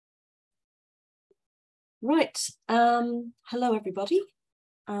Right, hello everybody,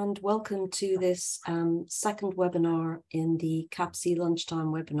 and welcome to this second webinar in the CAPC Lunchtime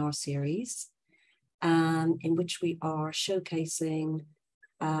webinar series, in which we are showcasing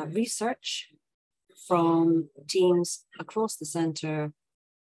research from teams across the centre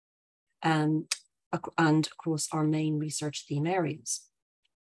and across our main research theme areas.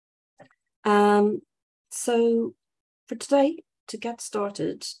 So for today, to get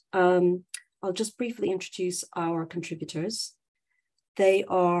started, I'll just briefly introduce our contributors. They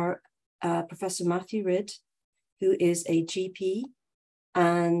are Professor Matthew Ridd, who is a GP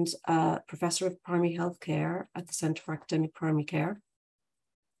and Professor of Primary Healthcare at the Centre for Academic Primary Care,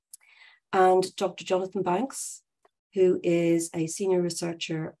 and Dr. Jonathan Banks, who is a senior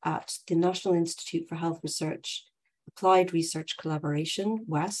researcher at the National Institute for Health Research, Applied Research Collaboration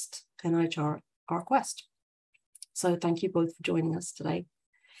West, NIHR ARC West. So thank you both for joining us today.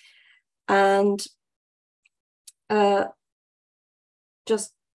 And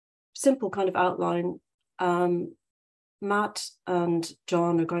just simple kind of outline, Matt and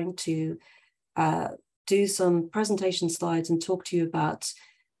John are going to do some presentation slides and talk to you about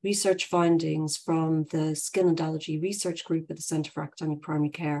research findings from the Skin and Allergy Research Group at the Centre for Academic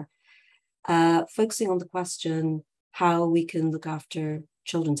Primary Care, focusing on the question how we can look after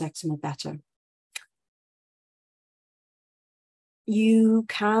children's eczema better. You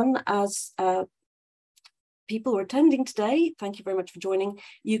can, as people who are attending today, thank you very much for joining.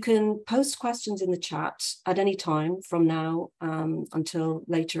 You can post questions in the chat at any time from now until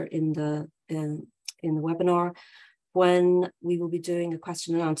later in the webinar, when we will be doing a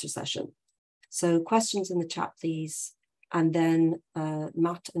question and answer session. So questions in the chat, please, and then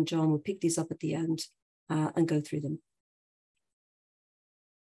Matt and John will pick these up at the end and go through them.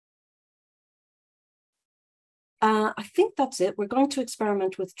 I think that's it. We're going to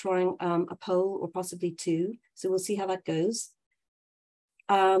experiment with trying a poll or possibly two, so we'll see how that goes.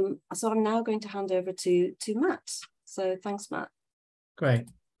 So I'm now going to hand over to Matt. So thanks, Matt. Great,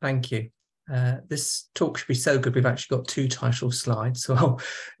 thank you. This talk should be so good. We've actually got two title slides, so I'll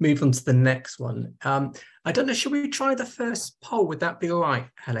move on to the next one. I don't know, should we try the first poll? Would that be all right,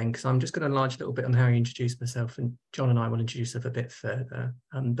 Helen? Because I'm just going to enlarge a little bit on how you introduce myself, and John and I will introduce us a bit further.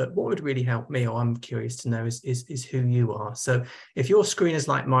 But what would really help me, or I'm curious to know, is who you are. So if your screen is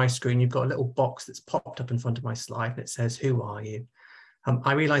like my screen, you've got a little box that's popped up in front of my slide and it says, who are you?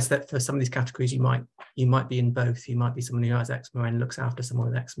 I realise that for some of these categories, you might be in both. You might be someone who has eczema and looks after someone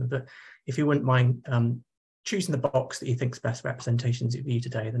with eczema. But if you wouldn't mind choosing the box that you think is best representations of you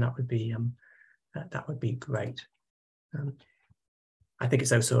today, then that would be great. I think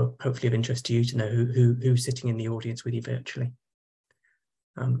it's also hopefully of interest to you to know who's sitting in the audience with you virtually.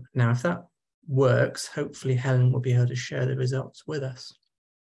 Now, if that works, hopefully Helen will be able to share the results with us.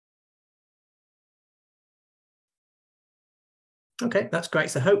 Okay, that's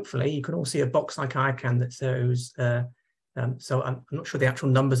great. So hopefully you can all see a box like I can that shows, so I'm not sure the actual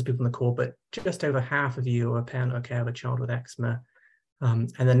numbers of people on the call, but just over half of you are a parent or care of a child with eczema.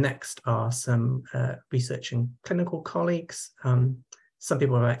 And then next are some research and clinical colleagues. Some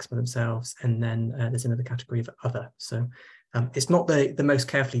people have eczema themselves, and then there's another category of other. So it's not the most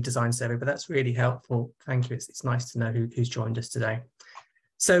carefully designed survey, but that's really helpful. Thank you. It's nice to know who's joined us today.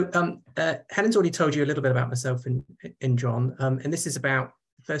 So Helen's already told you a little bit about myself and John, and this is about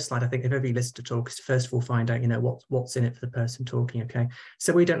the first slide. I think if every listener talks, first of all find out, what's in it for the person talking. Okay,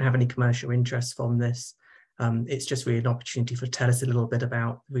 so we don't have any commercial interests from this. It's just really an opportunity to tell us a little bit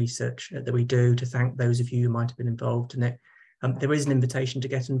about the research that we do, to thank those of you who might have been involved in it. There is an invitation to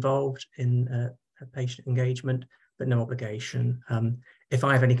get involved in patient engagement, but no obligation. If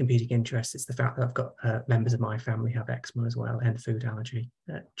I have any competing interests, it's the fact that I've got members of my family have eczema as well and food allergy.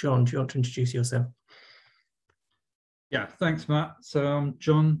 John, do you want to introduce yourself? Yeah, thanks, Matt. So I'm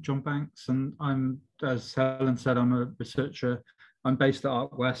John Banks, and I'm, as Helen said, I'm a researcher. I'm based at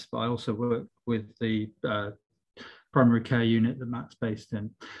ARC West, but I also work with the primary care unit that Matt's based in.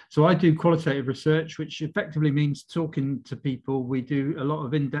 So I do qualitative research, which effectively means talking to people. We do a lot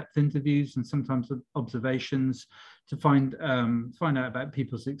of in-depth interviews and sometimes observations to find out about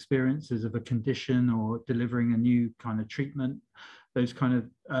people's experiences of a condition or delivering a new kind of treatment, those kind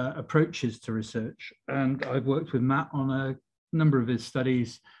of approaches to research. And I've worked with Matt on a number of his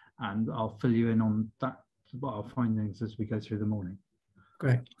studies, and I'll fill you in on that, our findings as we go through the morning.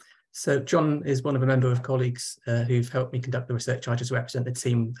 Great. So John is one of a member of colleagues who've helped me conduct the research. I just represent the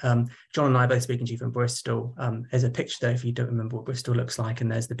team. John and I are both speaking to you from Bristol. There's a picture there if you don't remember what Bristol looks like, and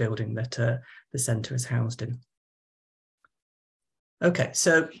there's the building that the centre is housed in. Okay,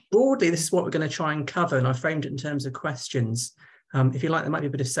 so broadly, this is what we're going to try and cover, and I framed it in terms of questions. If you like, there might be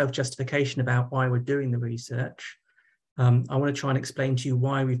a bit of self-justification about why we're doing the research. I want to try and explain to you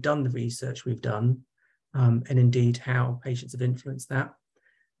why we've done the research we've done, and indeed how patients have influenced that.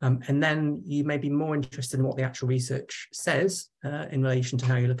 And then you may be more interested in what the actual research says in relation to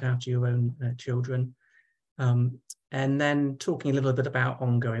how you look after your own children. And then talking a little bit about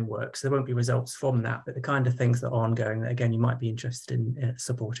ongoing work. So there won't be results from that, but the kind of things that are ongoing that, again, you might be interested in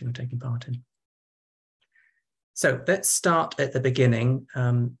supporting or taking part in. So let's start at the beginning.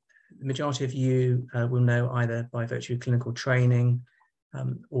 The majority of you will know either by virtue of clinical training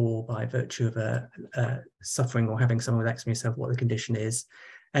or by virtue of suffering or having someone with eczema yourself, what the condition is.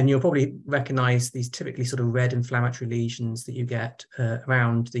 And you'll probably recognize these typically sort of red inflammatory lesions that you get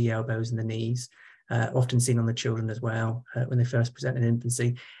around the elbows and the knees, often seen on the children as well when they first present in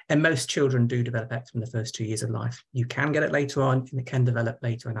infancy. And most children do develop eczema in the first 2 years of life. You can get it later on, and it can develop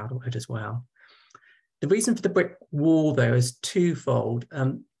later in adulthood as well. The reason for the brick wall, though, is twofold.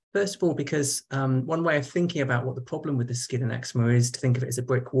 First of all, because one way of thinking about what the problem with the skin and eczema is to think of it as a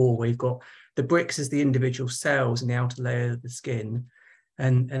brick wall, where you've got the bricks as the individual cells in the outer layer of the skin,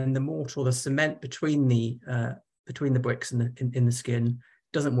 and the mortar or the cement between the bricks and in the skin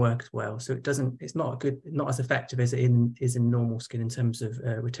doesn't work as well. So it's not as effective as it is in normal skin in terms of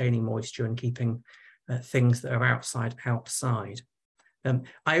retaining moisture and keeping things that are outside.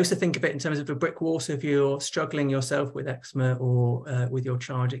 I also think of it in terms of a brick wall. So if you're struggling yourself with eczema or with your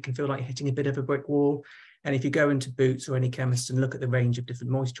child, it can feel like you're hitting a bit of a brick wall. And if you go into Boots or any chemist and look at the range of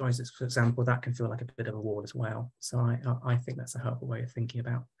different moisturizers, for example, that can feel like a bit of a wall as well. So I think that's a helpful way of thinking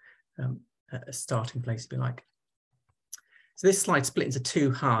about a starting place, if you like. So this slide split into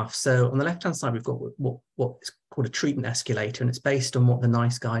two halves. So on the left-hand side, we've got what is called a treatment escalator, and it's based on what the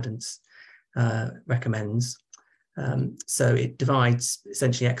NICE guidance recommends. So it divides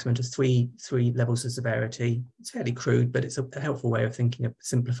essentially eczema into three levels of severity. It's fairly crude, but it's a helpful way of thinking of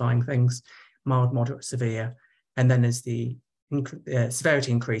simplifying things: mild, moderate, severe. And then as the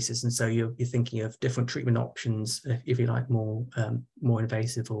severity increases, and so you're thinking of different treatment options, if you like, more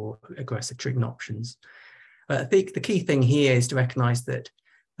invasive or aggressive treatment options. I think the key thing here is to recognise that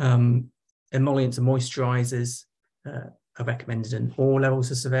emollients and moisturisers are recommended in all levels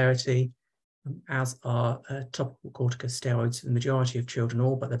of severity, as are topical corticosteroids. The majority of children,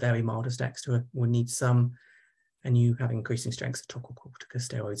 all but the very mildest eczema, will need some, and you have increasing strengths of topical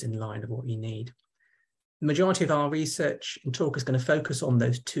corticosteroids in line with what you need. The majority of our research in talk is going to focus on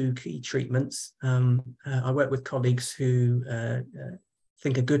those two key treatments. I work with colleagues who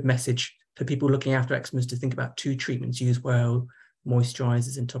think a good message for people looking after eczema is to think about two treatments used well: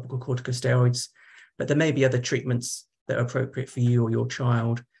 moisturisers and topical corticosteroids. But there may be other treatments that are appropriate for you or your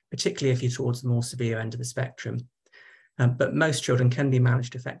child, particularly if you're towards the more severe end of the spectrum. But most children can be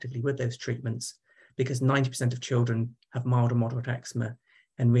managed effectively with those treatments, because 90% of children have mild or moderate eczema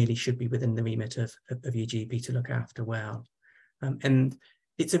and really should be within the remit of your GP to look after well. And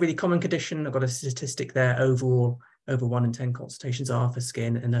it's a really common condition. I've got a statistic there. Overall, over 1 in 10 consultations are for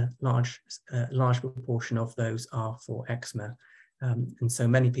skin, and a large proportion of those are for eczema. And so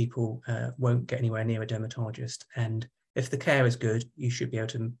many people won't get anywhere near a dermatologist. And if the care is good, you should be able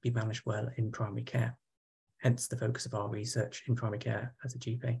to be managed well in primary care. Hence the focus of our research in primary care as a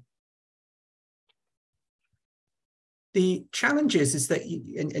GP. The challenges is that,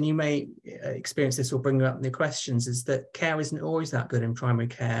 and you may experience this or bring up in the questions, is that care isn't always that good in primary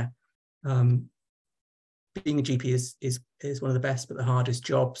care. Being a GP is one of the best but the hardest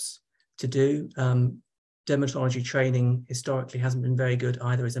jobs to do. Dermatology training historically hasn't been very good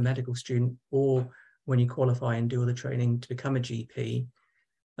either as a medical student or when you qualify and do all the training to become a GP.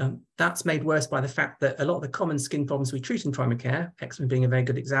 That's made worse by the fact that a lot of the common skin problems we treat in primary care, eczema being a very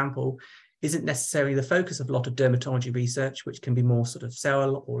good example, isn't necessarily the focus of a lot of dermatology research, which can be more sort of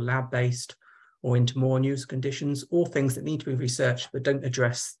cell or lab-based or into more news conditions, or things that need to be researched but don't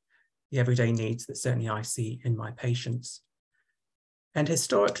address the everyday needs that certainly I see in my patients. And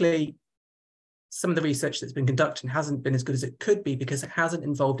historically, some of the research that's been conducted hasn't been as good as it could be because it hasn't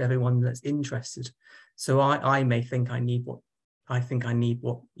involved everyone that's interested. So I may think I need what I think I need,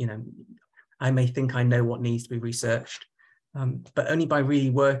 what, you know, I may think I know what needs to be researched, but only by really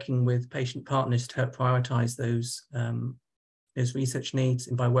working with patient partners to help prioritize those research needs,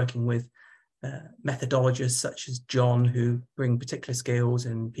 and by working with methodologists such as John, who bring particular skills,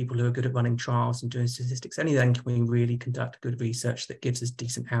 and people who are good at running trials and doing statistics. Only then can we really conduct good research that gives us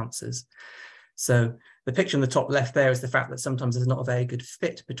decent answers. So the picture on the top left there is the fact that sometimes there's not a very good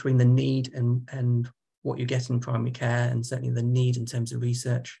fit between the need and what you get in primary care, and certainly the need in terms of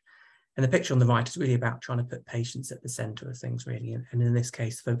research. And the picture on the right is really about trying to put patients at the centre of things, really, and in this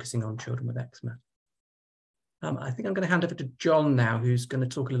case, focusing on children with eczema. I think I'm going to hand over to John now, who's going to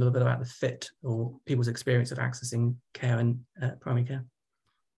talk a little bit about the FIT, or people's experience of accessing care in primary care.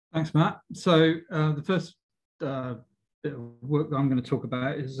 Thanks, Matt. So the first bit of work that I'm going to talk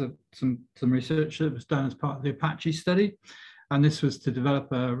about is some research that was done as part of the CAPC study. And this was to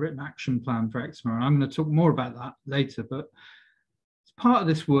develop a written action plan for eczema. And I'm going to talk more about that later. But as part of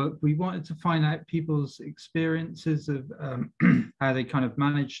this work, we wanted to find out people's experiences of how they kind of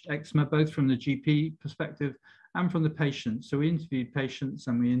managed eczema, both from the GP perspective and from the patient. So we interviewed patients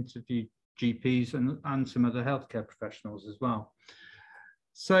and we interviewed GPs and some other healthcare professionals as well.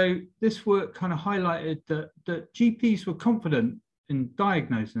 So this work kind of highlighted that GPs were confident in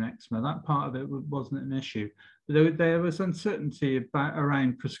diagnosing eczema. That part of it wasn't an issue. But there was uncertainty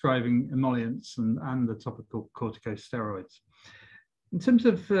around prescribing emollients and the topical corticosteroids. In terms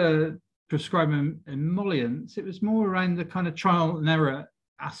of prescribing emollients, it was more around the kind of trial and error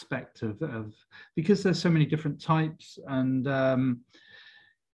aspect of because there's so many different types and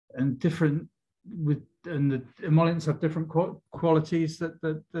different and the emollients have different qualities that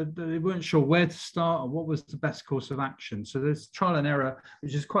they weren't sure where to start or what was the best course of action. So there's trial and error,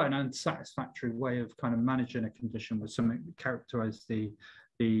 which is quite an unsatisfactory way of kind of managing a condition with something that characterized the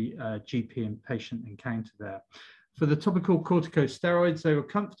GP and patient encounter there. For the topical corticosteroids, they were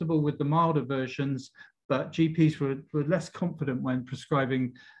comfortable with the milder versions, but GPs were less confident when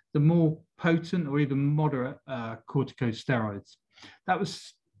prescribing the more potent or even moderate corticosteroids. That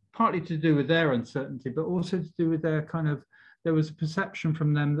was partly to do with their uncertainty, but also to do with their kind of, there was a perception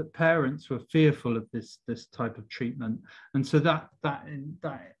from them that parents were fearful of this type of treatment. And so that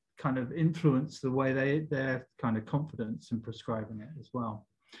kind of influenced the way their kind of confidence in prescribing it as well.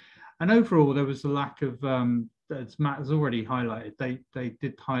 And overall, there was a lack of, as Matt has already highlighted, they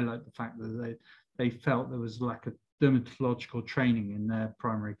did highlight the fact that they felt there was a lack of dermatological training in their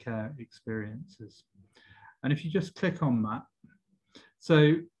primary care experiences. And if you just click on that,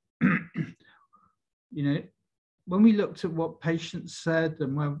 so, you know, when we looked at what patients said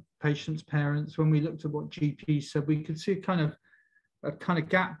and when patients' parents, when we looked at what GPs said, we could see a kind of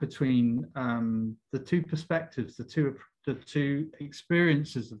gap between the two perspectives, the two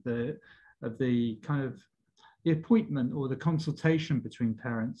experiences of the kind of the appointment or the consultation between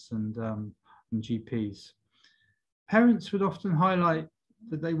parents and GPs. Parents would often highlight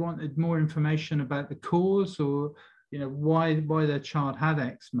that they wanted more information about the cause or, you know, why their child had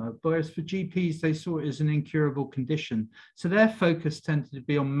eczema, whereas for GPs, they saw it as an incurable condition. So their focus tended to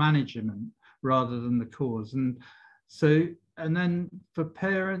be on management rather than the cause. And so, and then for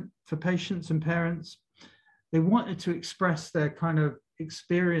patients and parents, they wanted to express their kind of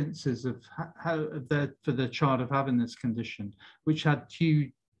experiences of for the child of having this condition, which had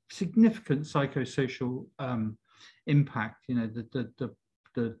huge, significant psychosocial impact, you know,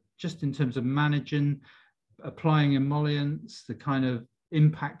 the just in terms of managing, applying emollients, the kind of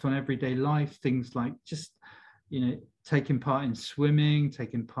impact on everyday life, things like just, you know, taking part in swimming,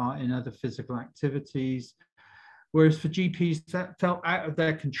 taking part in other physical activities. Whereas for GPs, that felt out of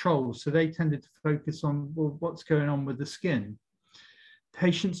their control. So they tended to focus on, well, what's going on with the skin.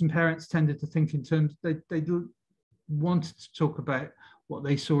 Patients and parents tended to think in terms, they wanted to talk about what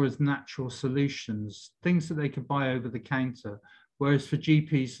they saw as natural solutions, things that they could buy over the counter. Whereas for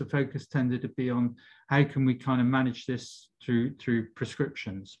GPs, the focus tended to be on how can we kind of manage this through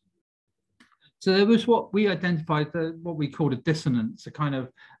prescriptions. So there was what we identified, what we called a dissonance, a kind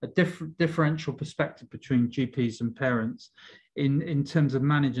of a differential perspective between GPs and parents in terms of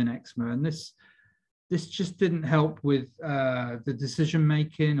managing eczema. And this just didn't help with the decision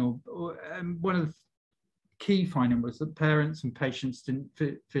making, or one of the key finding was that parents and patients didn't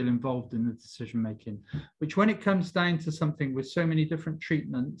feel involved in the decision making, which when it comes down to something with so many different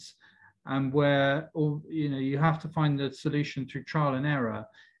treatments and where, or, you know, you have to find the solution through trial and error,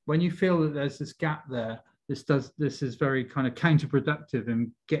 when you feel that there's this gap there, this is very kind of counterproductive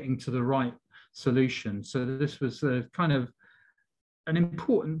in getting to the right solution. So this was a kind of an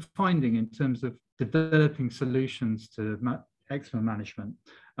important finding in terms of developing solutions to eczema management.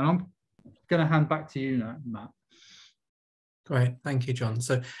 And I'm going to hand back to you now, Matt. Great, thank you, John.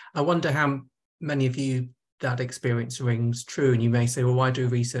 So I wonder how many of you that experience rings true, and you may say, well, why do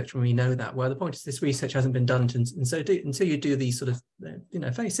research when we know that? Well, the point is this research hasn't been done, and so until you do these sort of, you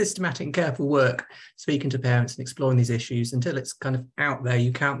know, very systematic and careful work, speaking to parents and exploring these issues, until it's kind of out there,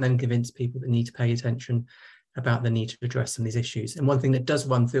 you can't then convince people that need to pay attention about the need to address some of these issues. And one thing that does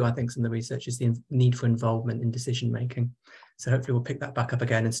run through, I think, some of the research is the need for involvement in decision making. So hopefully we'll pick that back up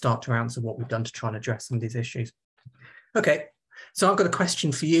again and start to answer what we've done to try and address some of these issues. Okay, so I've got a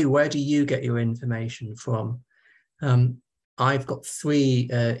question for you. Where do you get your information from? I've got three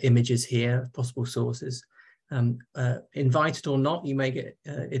images here of possible sources. Invited or not, you may get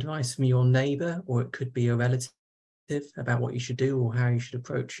advice from your neighbour, or it could be a relative about what you should do or how you should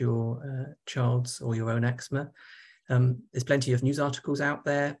approach your child's or your own eczema. There's plenty of news articles out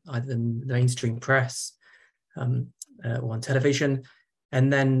there, either in the mainstream press or on television.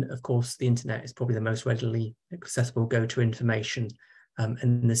 And then, of course, the internet is probably the most readily accessible go-to information.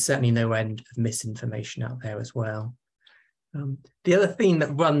 And there's certainly no end of misinformation out there as well. The other theme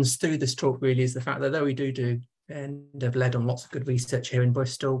that runs through this talk really is the fact that though we do and have led on lots of good research here in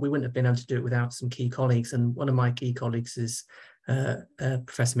Bristol, we wouldn't have been able to do it without some key colleagues. And one of my key colleagues is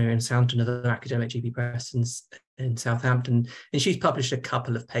Professor Miriam Sound, another academic GP professor in Southampton, and she's published a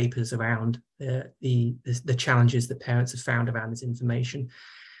couple of papers around the challenges that parents have found around this information,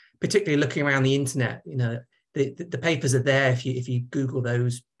 particularly looking around the internet. You know, the papers are there. If you Google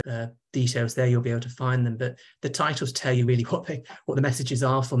those details there, you'll be able to find them. But the titles tell you really what the messages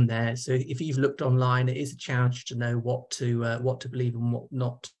are from there. So if you've looked online, it is a challenge to know what to believe and what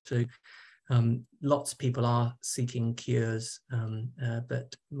not to. Lots of people are seeking cures,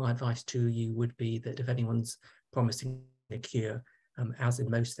 but my advice to you would be that if anyone's promising a cure, as in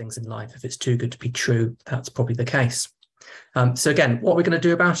most things in life, if it's too good to be true, that's probably the case. So again, what we're going to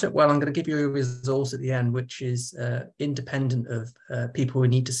do about it? Well, I'm going to give you a resource at the end, which is independent of people who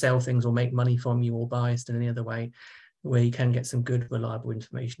need to sell things or make money from you or biased in any other way, where you can get some good, reliable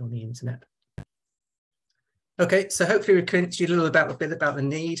information on the internet. Okay, so hopefully we convinced you a little bit about the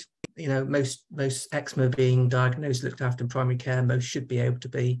need. You know, most eczema being diagnosed, looked after in primary care, most should be able to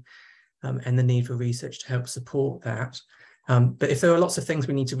be, and the need for research to help support that. But if there are lots of things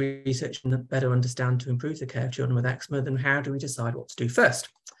we need to research and better understand to improve the care of children with eczema, then how do we decide what to do first?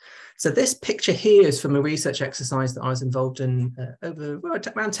 So this picture here is from a research exercise that I was involved in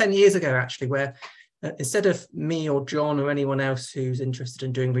around 10 years ago, actually, where instead of me or John or anyone else who's interested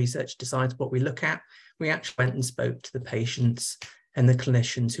in doing research decides what we look at, we actually went and spoke to the patients and the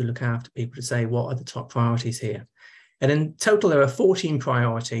clinicians who look after people to say, what are the top priorities here? And in total, there are 14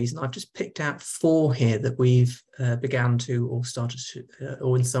 priorities, and I've just picked out 4 here that we've began to or started to,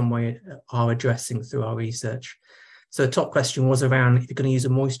 or in some way are addressing through our research. So the top question was around, if you're going to use a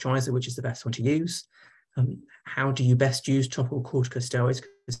moisturizer, which is the best one to use? How do you best use topical corticosteroids?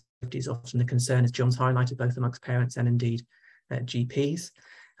 Because safety is often the concern, as John's highlighted, both amongst parents and indeed GPs.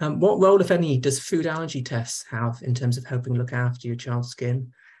 What role, if any, does food allergy tests have in terms of helping look after your child's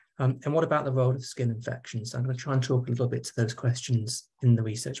skin? And what about the role of skin infections? So I'm going to try and talk a little bit to those questions in the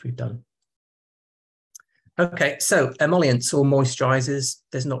research we've done. Okay, so emollients or moisturizers,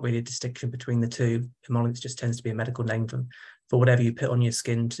 there's not really a distinction between the two. Emollients just tends to be a medical name for whatever you put on your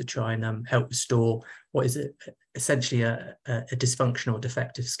skin to try and help restore what is essentially a dysfunctional or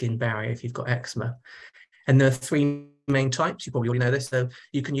defective skin barrier if you've got eczema. And there are 3 main types. You probably already know this. So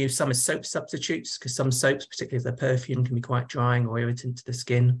you can use some as soap substitutes, because some soaps, particularly if they're perfume, can be quite drying or irritant to the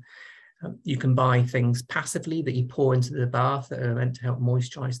skin. You can buy things passively that you pour into the bath that are meant to help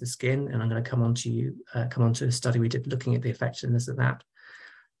moisturize the skin. And I'm going to come on to a study we did looking at the effectiveness of that.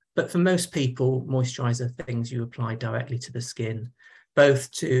 But for most people, moisturizer are things you apply directly to the skin,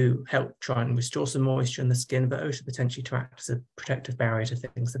 both to help try and restore some moisture in the skin, but also potentially to act as a protective barrier to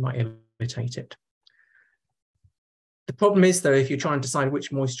things that might irritate it. The problem is, though, if you're trying to decide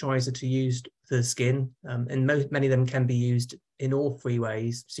which moisturizer to use for the skin, and many of them can be used in all 3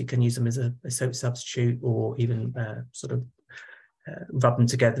 ways. So you can use them as a soap substitute, or even rub them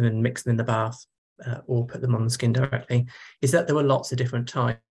together and mix them in the bath, or put them on the skin directly, is that there are lots of different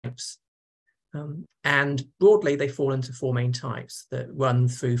types. And broadly, they fall into 4 main types that run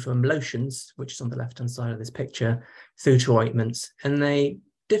through from lotions, which is on the left-hand side of this picture, through to ointments. And they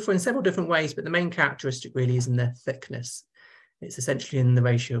differ in several different ways, but the main characteristic really is in their thickness. It's essentially in the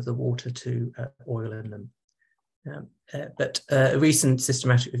ratio of the water to oil in them. But a recent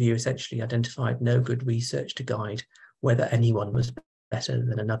systematic review essentially identified no good research to guide whether anyone was better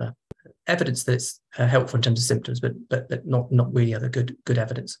than another. Evidence that it's helpful in terms of symptoms, but not really other good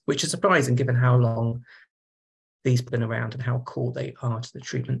evidence, which is surprising given how long these have been around and how core they are to the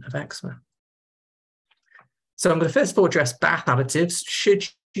treatment of eczema. So I'm going to first of all address bath additives. Should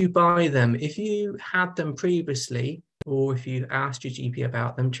you buy them? If you had them previously, or if you asked your GP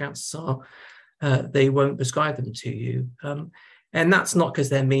about them, chances are they won't prescribe them to you. And that's not because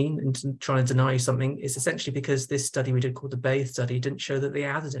they're mean and trying to deny you something. It's essentially because this study we did called the Bathe study didn't show that they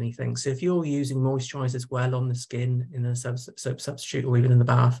added anything. So if you're using moisturizers well on the skin in a soap substitute or even in the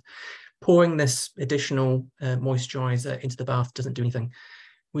bath, pouring this additional moisturizer into the bath doesn't do anything.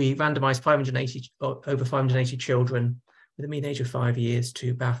 We randomized over 580 children with a mean age of 5 years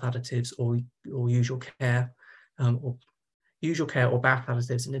to bath additives or usual care, or bath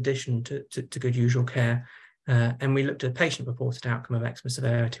additives in addition to good usual care. And we looked at patient-reported outcome of eczema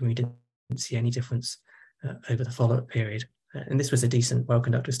severity, and we didn't see any difference over the follow-up period. And this was a decent,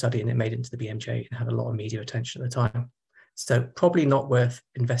 well-conducted study, and it made it into the BMJ and had a lot of media attention at the time. So probably not worth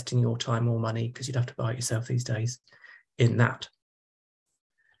investing your time or money, because you'd have to buy it yourself these days, in that.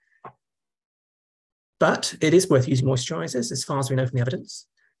 But it is worth using moisturisers, as far as we know from the evidence.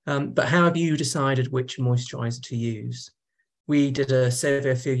 But how have you decided which moisturiser to use? We did a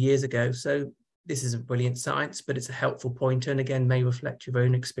survey a few years ago, so this isn't brilliant science, but it's a helpful pointer, and again, may reflect your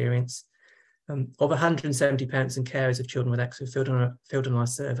own experience. Of 170 parents and carers of children with eczema filled in our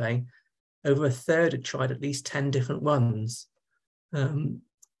survey, over a third had tried at least 10 different ones.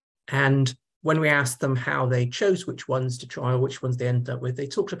 And when we asked them how they chose which ones to try or which ones they ended up with, they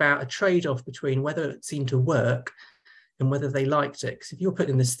talked about a trade-off between whether it seemed to work and whether they liked it. Because if you're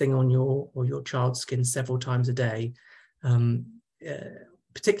putting this thing on your or your child's skin several times a day,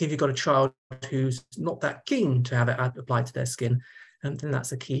 particularly if you've got a child who's not that keen to have it applied to their skin, then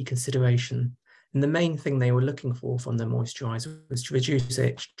that's a key consideration. And the main thing they were looking for from the moisturiser was to reduce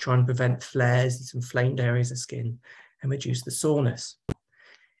it, try and prevent flares, these inflamed areas of skin, and reduce the soreness.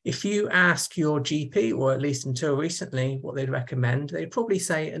 If you ask your GP, or at least until recently, what they'd recommend, they'd probably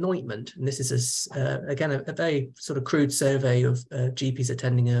say an ointment. And this is, again, a very sort of crude survey of GPs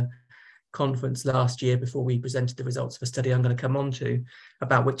attending a conference last year before we presented the results of a study I'm going to come on to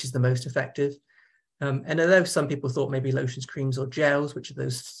about which is the most effective. And although some people thought maybe lotions, creams, or gels, which are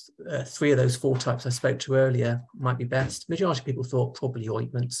those three of those four types I spoke to earlier, might be best, majority of people thought probably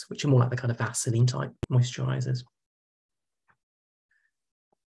ointments, which are more like the kind of Vaseline type moisturisers.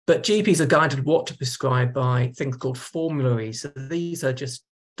 But GPs are guided what to prescribe by things called formularies. So these are just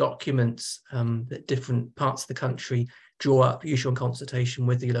documents that different parts of the country draw up, usually on consultation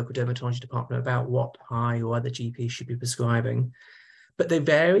with the local dermatology department, about what I or other GPs should be prescribing. But they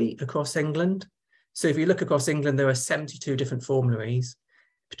vary across England. So if you look across England, there are 72 different formularies.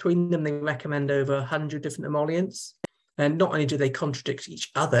 Between them, they recommend over 100 different emollients. And not only do they contradict each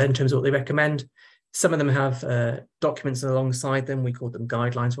other in terms of what they recommend, some of them have documents alongside them. We call them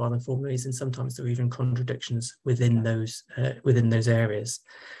guidelines rather than formularies, and sometimes there are even contradictions within those areas.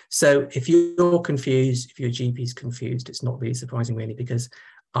 So if you're confused, if your GP is confused, it's not really surprising, really, because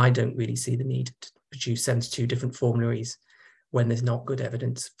I don't really see the need to produce 72 different formularies when there's not good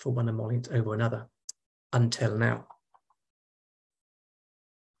evidence for one emollient over another, until now.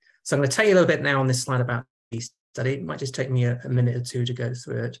 So I'm going to tell you a little bit now on this slide about the study. It might just take me a minute or two to go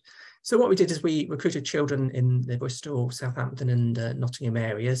through it. So what we did is we recruited children in the Bristol, Southampton and Nottingham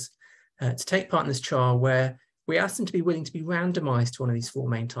areas to take part in this trial, where we asked them to be willing to be randomised to one of these four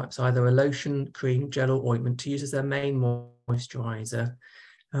main types, either a lotion, cream, gel or ointment, to use as their main moisturiser.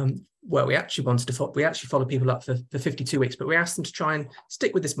 Well, we actually followed people up for 52 weeks, but we asked them to try and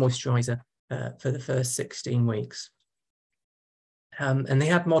stick with this moisturiser for the first 16 weeks. And they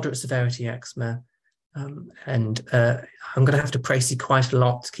had moderate severity eczema. I'm going to have to praise you quite a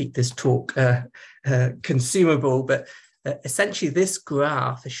lot to keep this talk consumable, but essentially this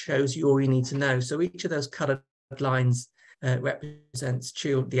graph shows you all you need to know. So each of those coloured lines represents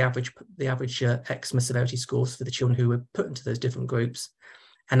the average eczema severity scores for the children who were put into those different groups.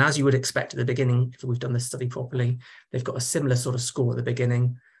 And as you would expect at the beginning, if we've done this study properly, they've got a similar sort of score at the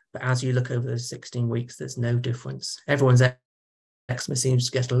beginning. But as you look over those 16 weeks, there's no difference. Everyone's eczema seems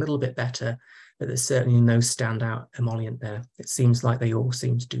to get a little bit better, but there's certainly no standout emollient there. It seems like they all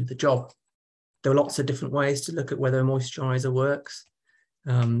seem to do the job. There are lots of different ways to look at whether a moisturiser works.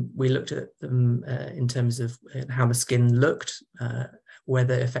 We looked at them in terms of how the skin looked,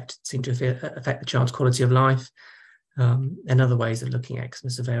 whether it seemed to affect the child's quality of life, and other ways of looking at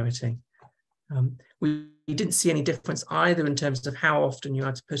eczema severity. We didn't see any difference either in terms of how often you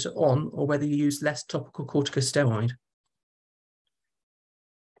had to put it on or whether you use less topical corticosteroid.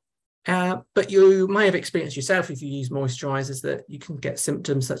 But you may have experienced yourself, if you use moisturisers, that you can get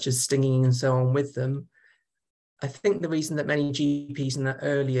symptoms such as stinging and so on with them. I think the reason that many GPs in that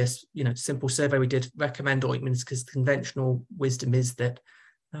earliest, simple survey we did recommend ointments, because the conventional wisdom is that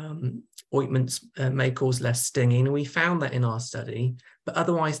ointments may cause less stinging, and we found that in our study, but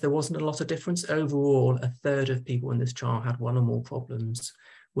otherwise there wasn't a lot of difference. Overall, a third of people in this trial had one or more problems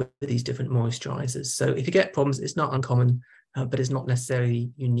with these different moisturisers. So if you get problems, it's not uncommon, but it's not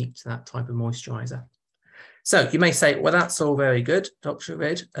necessarily unique to that type of moisturiser. So you may say, well, that's all very good, Dr.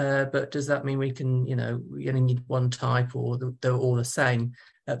 Ridd, but does that mean we can, we only need one type, or they're all the same?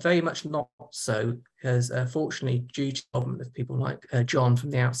 Very much not so, because fortunately, due to the problem with people like John from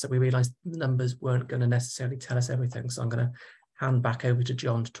the outset, we realised the numbers weren't going to necessarily tell us everything. So I'm going to hand back over to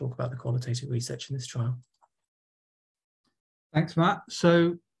John to talk about the qualitative research in this trial. Thanks, Matt.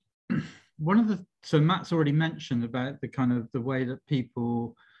 So one of the so Matt's already mentioned about the kind of the way that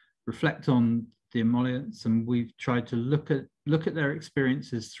people reflect on the emollients, and we've tried to look at their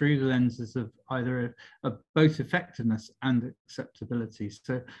experiences through the lenses of either both effectiveness and acceptability.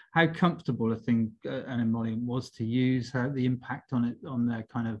 So how comfortable an emollient was to use, how the impact on it, on their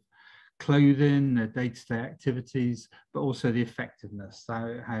kind of clothing, their day-to-day activities, but also the effectiveness,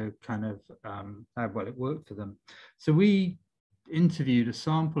 how kind of how well it worked for them. So we interviewed a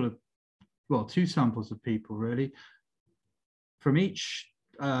sample of, well, 2 samples of people really from each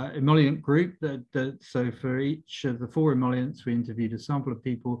emollient group. So for each of the 4 emollients, we interviewed a sample of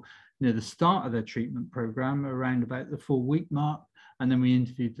people near the start of their treatment program, around about the 4-week mark, and then we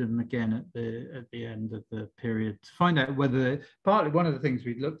interviewed them again at the end of the period to find out whether, partly one of the things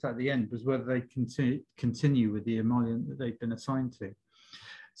we looked at the end was whether they continue with the emollient that they've been assigned to.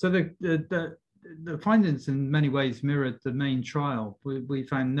 So the findings in many ways mirrored the main trial. We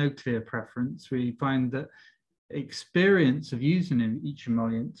found no clear preference. We find that experience of using each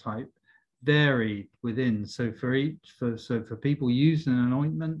emollient type varied within. So for people using an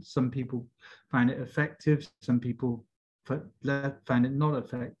ointment, some people find it effective, some people found it not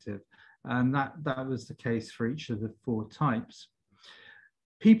effective, and that was the case for each of the 4 types.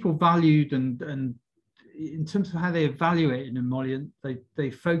 People valued, and in terms of how they evaluated an emollient,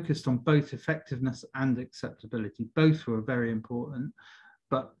 they focused on both effectiveness and acceptability. Both were very important,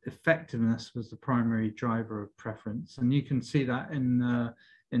 but effectiveness was the primary driver of preference. And you can see that in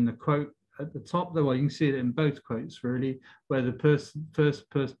the quote at the top there. Well, you can see it in both quotes really, where the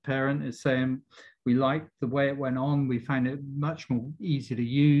first parent is saying, we liked the way it went on, we found it much more easy to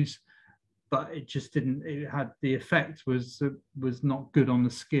use, but it just didn't, it had, the effect was not good on the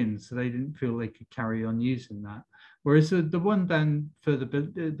skin, so they didn't feel they could carry on using that. Whereas the one down further,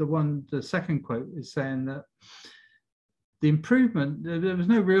 the second quote is saying that the improvement, there was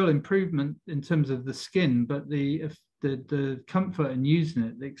no real improvement in terms of the skin, but the comfort in using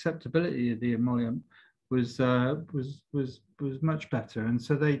it, the acceptability of the emollient was much better, and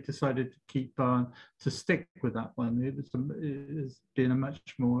so they decided to keep to stick with that one. It was being a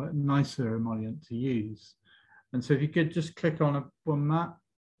much more nicer emollient to use. And so if you could just click on one, Matt.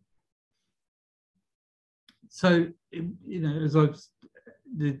 So as I've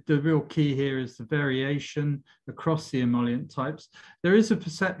the real key here is the variation across the emollient types. There is a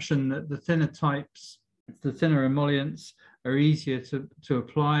perception that the thinner types, the thinner emollients, are easier to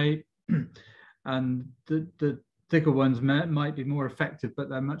apply, and the thicker ones might be more effective, but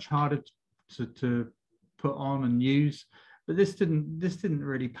they're much harder to put on and use. But this didn't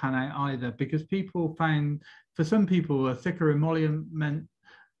really pan out either, because people found, for some people, a thicker emollient meant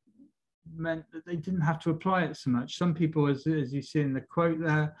that they didn't have to apply it so much. Some people, as you see in the quote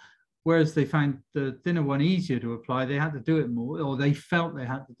there, whereas they found the thinner one easier to apply, they had to do it more, or they felt they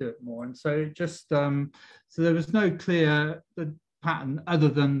had to do it more. And so it just so there was no clear pattern other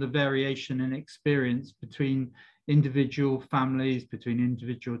than the variation in experience between individual families, between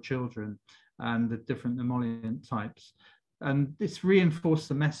individual children, and the different emollient types. And this reinforced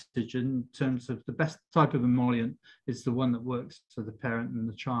the message in terms of the best type of emollient is the one that works for the parent and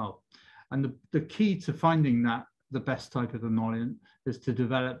the child. And the key to finding that the best type of emollient is to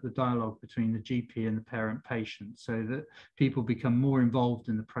develop the dialogue between the GP and the parent patient, so that people become more involved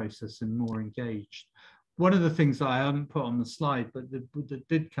in the process and more engaged. One of the things that I haven't put on the slide, but that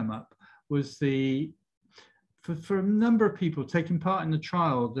did come up, was for a number of people taking part in the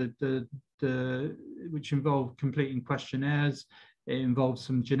trial, which involved completing questionnaires, it involved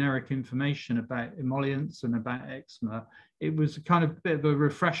some generic information about emollients and about eczema. It was a kind of bit of a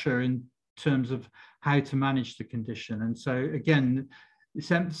refresher in terms of how to manage the condition. And so again,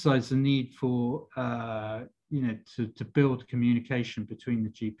 this emphasized the need for to build communication between the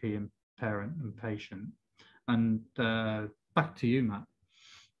GP and parent and patient. And back to you, Matt.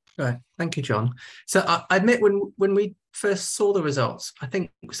 Right. Thank you, John. So I admit, when we first saw the results, I think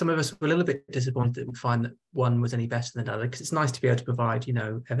some of us were a little bit disappointed that we find that one was any better than another, because it's nice to be able to provide,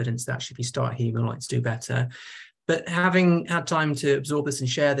 evidence that actually if you start here, we like to do better. But having had time to absorb this and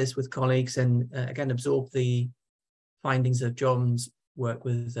share this with colleagues, and again absorb the findings of John's work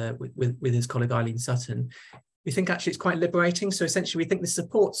with his colleague Eileen Sutton, we think actually it's quite liberating. So essentially, we think this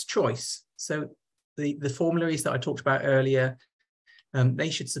supports choice. So the formularies that I talked about earlier,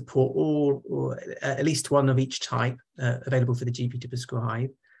 they should support all, or at least one of each type available for the GP to prescribe.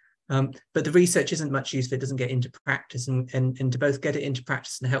 But the research isn't much use if it doesn't get into practice, and to both get it into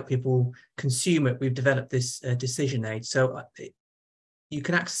practice and help people consume it, we've developed this decision aid. So you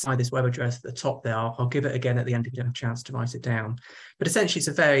can access this web address at the top there. I'll give it again at the end if you don't have a chance to write it down. But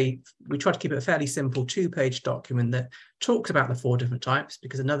essentially, we try to keep it a fairly simple 2-page document that talks about the 4 different types,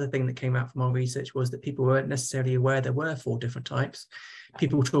 because another thing that came out from our research was that people weren't necessarily aware there were 4 different types.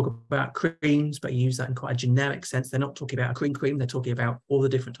 People talk about creams, but use that in quite a generic sense. They're not talking about a cream, they're talking about all the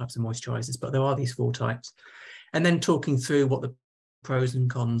different types of moisturizers, but there are these 4 types. And then talking through what the pros and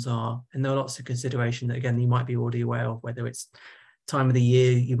cons are. And there are lots of consideration that, again, you might be already aware of, whether it's time of the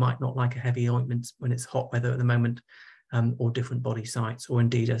year, you might not like a heavy ointment when it's hot weather at the moment, or different body sites, or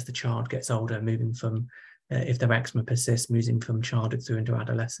indeed as the child gets older, moving from, if their eczema persists, moving from childhood through into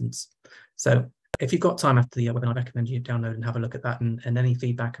adolescence. So if you've got time after the webinar, I recommend you download and have a look at that, and any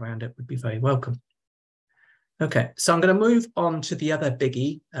feedback around it would be very welcome. Okay, so I'm going to move on to the other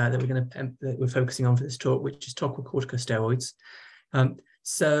biggie that we're focusing on for this talk, which is topical corticosteroids.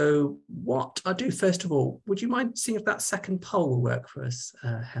 So what I'll do, first of all, would you mind seeing if that second poll will work for us,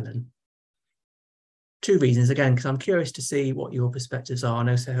 Helen? 2 reasons, again, because I'm curious to see what your perspectives are, and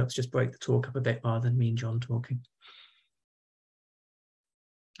also helps just break the talk up a bit rather than me and John talking.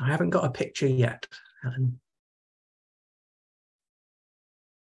 I haven't got a picture yet, Helen.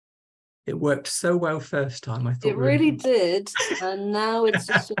 It worked so well first time. I thought it really did, and now it's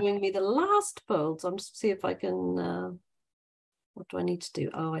just showing me the last poll. So I'm just see if I can. What do I need to do?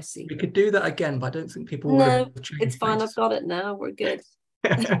 Oh, I see. We could do that again, but I don't think people No, would have it's fine. I've got it now. We're good.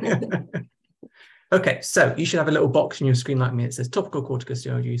 Okay, so you should have a little box on your screen like me. It says topical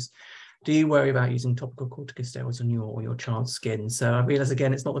corticosteroid use. Do you worry about using topical corticosteroids on your child's skin? So I realize,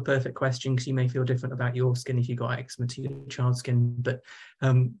 again, it's not the perfect question, because you may feel different about your skin if you've got eczema to your child's skin, but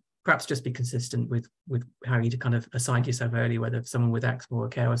perhaps just be consistent with how you kind of assigned yourself earlier, whether someone with eczema or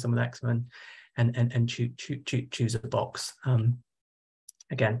care or someone with eczema, and choose a box.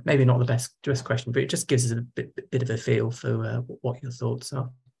 Again, maybe not the best question, but it just gives us a bit of a feel for what your thoughts are.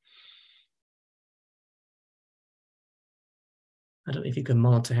 I don't know if you can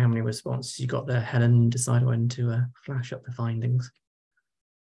monitor how many responses you got there, Helen, and decide when to flash up the findings.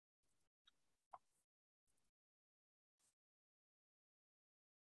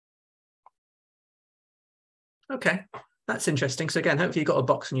 Okay, that's interesting. So again, hopefully you've got a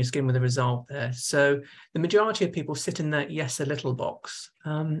box on your skin with a result there. So the majority of people sit in that yes, a little box.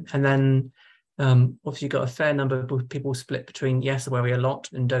 And then obviously you've got a fair number of people split between yes, I worry a lot,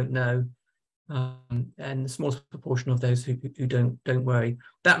 and don't know. And the smallest proportion of those who don't worry.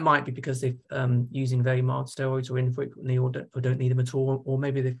 That might be because they've using very mild steroids, or infrequently, or don't need them at all, or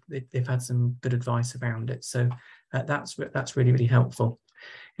maybe they've had some good advice around it. So that's really, really helpful.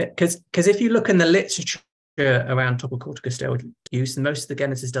 Because if you look in the literature around topical corticosteroid use, and most of the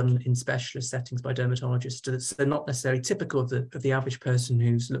this is done in specialist settings by dermatologists, so they're not necessarily typical of the average person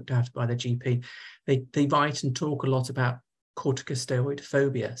who's looked after by their GP. They write and talk a lot about corticosteroid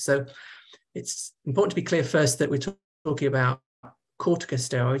phobia. So it's important to be clear first that we're talking about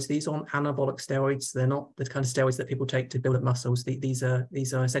corticosteroids. These aren't anabolic steroids. They're not the kind of steroids that people take to build up muscles. These are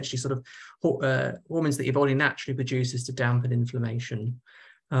essentially sort of hormones that your body naturally produces to dampen inflammation.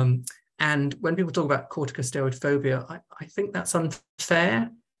 And when people talk about corticosteroid phobia, I think that's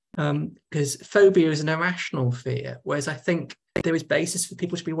unfair, because phobia is an irrational fear, whereas I think there is basis for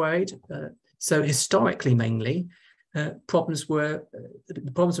people to be worried. So historically, mainly, the problems were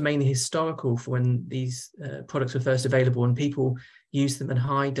mainly historical for when these products were first available, and people used them in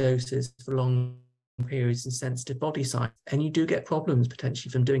high doses for long periods in sensitive body sites, and you do get problems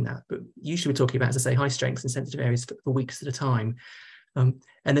potentially from doing that. But usually we're talking about, as I say, high strengths and sensitive areas for weeks at a time. And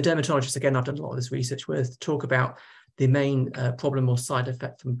the dermatologists, again, I've done a lot of this research with, talk about the main problem or side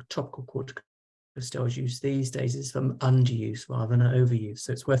effect from topical corticosteroid use these days is from underuse rather than overuse.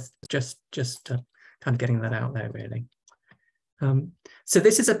 So it's worth just kind of getting that out there, really. So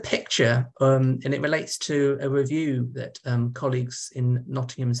this is a picture, and it relates to a review that colleagues in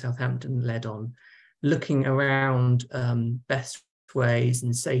Nottingham and Southampton led on, looking around best ways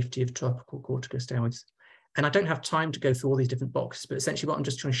and safety of topical corticosteroids. And I don't have time to go through all these different boxes, but essentially what I'm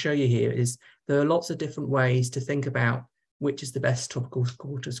just trying to show you here is there are lots of different ways to think about which is the best topical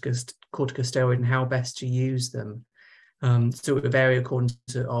corticosteroid and how best to use them. So it will vary according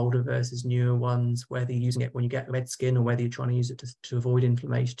to older versus newer ones, whether you're using it when you get red skin or whether you're trying to use it to avoid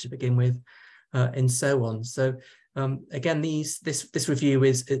inflammation to begin with, and so on. So again, this review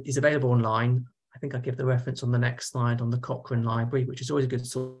is available online. I think I give the reference on the next slide on the Cochrane Library, which is always a good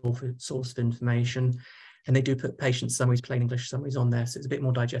source of information. And they do put patient summaries, plain English summaries on there, so it's a bit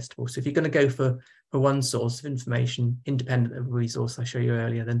more digestible. So if you're going to go for one source of information, independent of the resource I showed you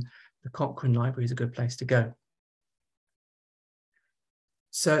earlier, then the Cochrane Library is a good place to go.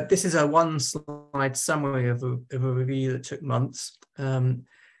 So this is a one-slide summary of a review that took months. The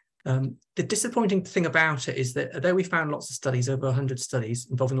disappointing thing about it is that although we found lots of studies, over 100 studies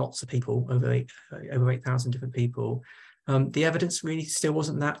involving lots of people, over 8,000 different people, the evidence really still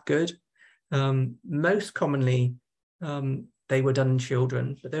wasn't that good. Most commonly, they were done in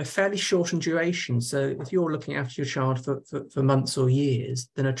children, but they're fairly short in duration. So if you're looking after your child for months or years,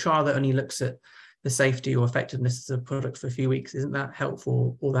 then a trial that only looks at the safety or effectiveness of the product for a few weeks isn't that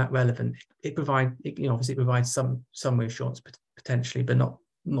helpful or that relevant. It obviously provides some reassurance potentially, but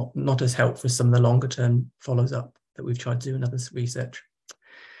not as helpful as some of the longer term follows up that we've tried to do in other research.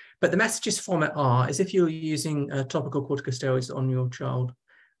 But the messages from it are, is if you're using topical corticosteroids on your child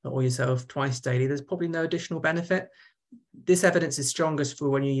or yourself twice daily, there's probably no additional benefit. This evidence is strongest for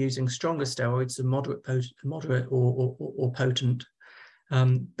when you're using stronger steroids, so moderate or potent.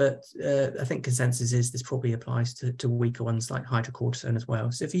 But I think consensus is this probably applies to weaker ones like hydrocortisone as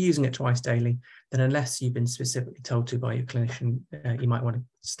well. So if you're using it twice daily, then unless you've been specifically told to by your clinician, you might want to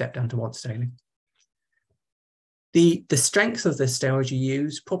step down to once daily. The strength of the steroid you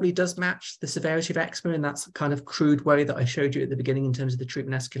use probably does match the severity of eczema in that kind of crude way that I showed you at the beginning in terms of the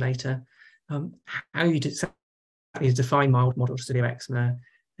treatment escalator. How you define mild, moderate, or severe eczema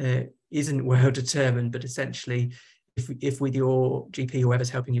isn't well determined, but essentially, if with your GP, whoever's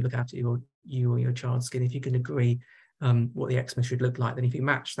helping you look after you or your child's skin, if you can agree what the eczema should look like, then if you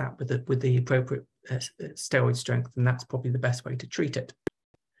match that with the appropriate steroid strength, then that's probably the best way to treat it.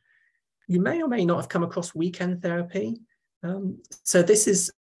 You may or may not have come across weekend therapy. So this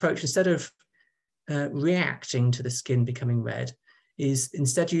is approach, instead of reacting to the skin becoming red, is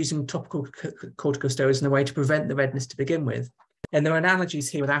instead using topical corticosteroids in a way to prevent the redness to begin with. And there are analogies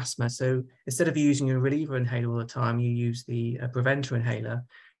here with asthma. So instead of using a reliever inhaler all the time, you use the preventer inhaler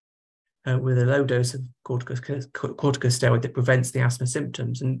with a low dose of corticosteroid that prevents the asthma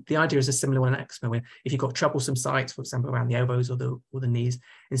symptoms. And the idea is a similar one in eczema, where if you've got troublesome sites, for example, around the elbows or the knees,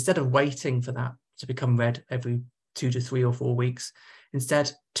 instead of waiting for that to become red every 2 to 3 or 4 weeks,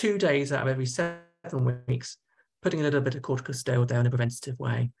 instead 2 days out of every 7 weeks, putting a little bit of corticosteroid there in a preventative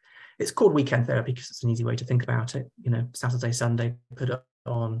way. It's called weekend therapy because it's an easy way to think about it. You know, Saturday, Sunday, put it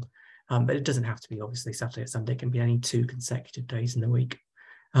on. But it doesn't have to be, obviously, Saturday or Sunday. It can be any 2 consecutive days in the week.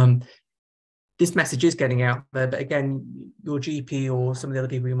 This message is getting out there, but again, your GP or some of the other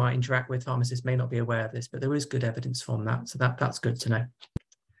people you might interact with, pharmacists, may not be aware of this, but there is good evidence from that. So that's good to know.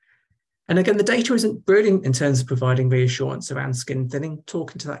 And again, the data isn't brilliant in terms of providing reassurance around skin thinning.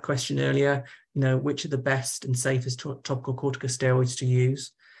 Talking to that question earlier, you know, which are the best and safest topical corticosteroids to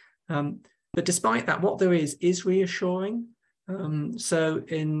use? But despite that, what there is reassuring. So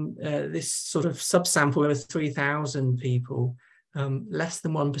in this sort of subsample, over 3,000 people, less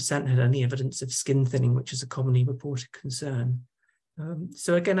than 1% had any evidence of skin thinning, which is a commonly reported concern.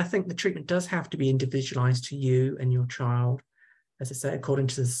 So again, I think the treatment does have to be individualized to you and your child, as I say, according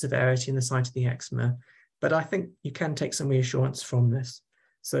to the severity and the site of the eczema. But I think you can take some reassurance from this.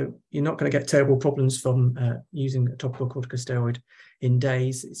 So you're not going to get terrible problems from using a topical corticosteroid in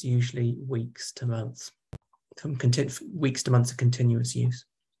days. It's usually weeks to months, weeks to months of continuous use.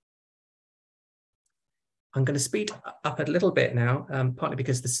 I'm going to speed up a little bit now, partly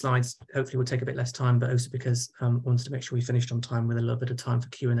because the slides hopefully will take a bit less time, but also because I wanted to make sure we finished on time with a little bit of time for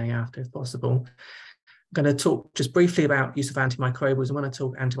Q&A after, if possible. I'm going to talk just briefly about use of antimicrobials. And when I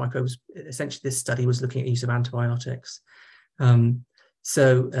talk antimicrobials, essentially this study was looking at use of antibiotics.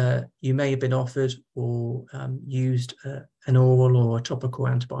 So you may have been offered or used an oral or a topical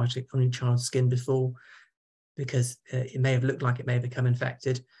antibiotic on your child's skin before, because it may have looked like it may have become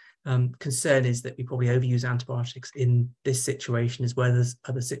infected. Concern is that we probably overuse antibiotics in this situation as well as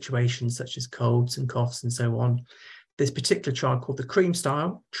other situations such as colds and coughs and so on. This particular trial, called the CREAM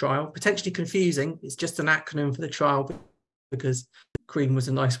trial, potentially confusing. It's just an acronym for the trial because CREAM was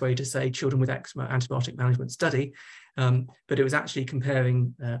a nice way to say Children with Eczema Antibiotic Management Study, but it was actually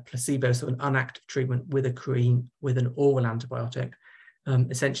comparing placebo, so an inactive treatment, with an oral antibiotic.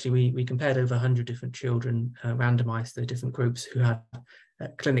 Essentially, we compared over 100 different children, randomized to different groups who had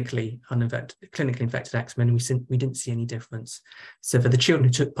clinically infected eczema, and we didn't see any difference. So for the children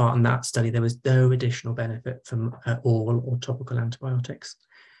who took part in that study, there was no additional benefit from oral or topical antibiotics.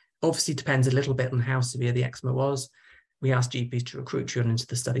 Obviously, depends a little bit on how severe the eczema was. We asked GPs to recruit children into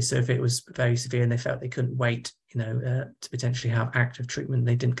the study. So if it was very severe and they felt they couldn't wait, to potentially have active treatment,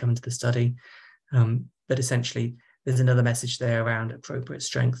 they didn't come into the study. But essentially, there's another message there around appropriate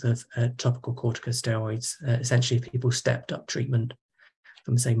strength of topical corticosteroids. Essentially, if people stepped up treatment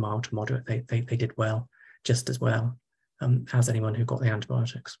from, say, mild to moderate, they did well, just as well as anyone who got the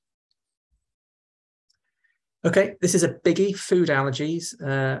antibiotics. Okay, this is a biggie, food allergies.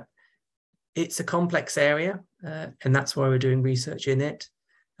 It's a complex area, and that's why we're doing research in it.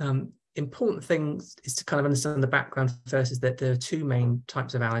 Important things is to kind of understand the background first, is that there are two main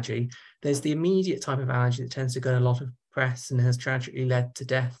types of allergy. There's the immediate type of allergy that tends to get a lot of press and has tragically led to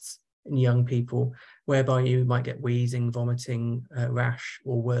deaths in young people, whereby you might get wheezing, vomiting, rash,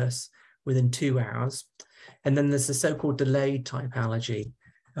 or worse within 2 hours. And then there's the so-called delayed type allergy,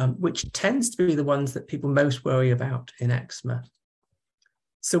 which tends to be the ones that people most worry about in eczema.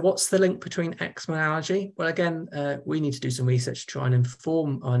 So what's the link between eczema and allergy? Well, again, we need to do some research to try and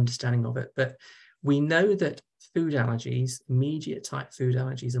inform our understanding of it. But we know that food allergies, immediate type food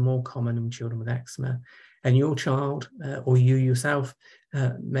allergies, are more common in children with eczema. And your child or you yourself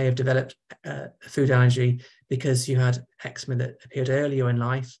may have developed a food allergy because you had eczema that appeared earlier in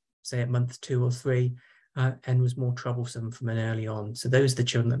life, say at month 2 or 3, and was more troublesome from an early on. So those are the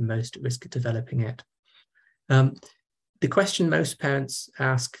children that are most at risk of developing it. The question most parents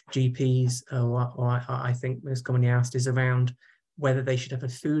ask GPs, or I think most commonly asked, is around whether they should have a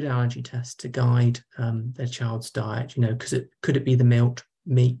food allergy test to guide their child's diet. You know, could it be the milk,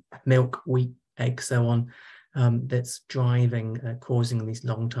 wheat, egg, so on, that's causing these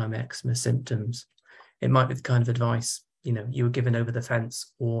long-term eczema symptoms? It might be the kind of advice, you know, you were given over the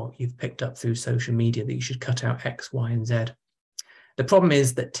fence, or you've picked up through social media that you should cut out X, Y, and Z. The problem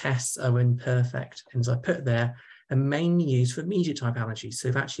is that tests are imperfect, and as I put there, are mainly used for immediate type allergies. So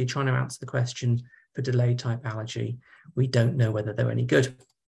if actually you're trying to answer the question for delayed type allergy, we don't know whether they're any good.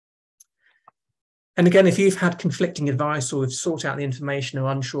 And again, if you've had conflicting advice or have sought out the information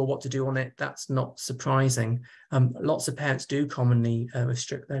or unsure what to do on it, that's not surprising. Lots of parents do commonly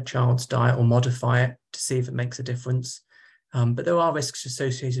restrict their child's diet or modify it to see if it makes a difference. But there are risks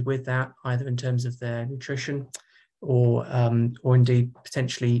associated with that, either in terms of their nutrition or indeed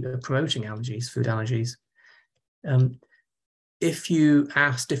potentially promoting allergies, food allergies. If you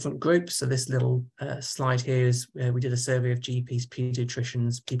ask different groups, so this little slide here is we did a survey of GPs,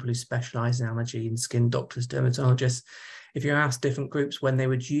 pediatricians, people who specialize in allergy, and skin doctors, dermatologists. If you ask different groups when they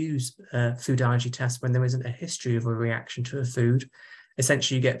would use food allergy tests when there isn't a history of a reaction to a food,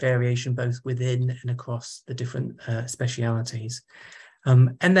 essentially you get variation both within and across the different specialities.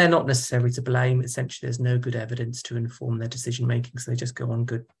 And they're not necessarily to blame. Essentially, there's no good evidence to inform their decision making, so they just go on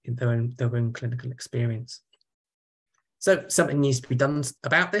good in their own clinical experience. So something needs to be done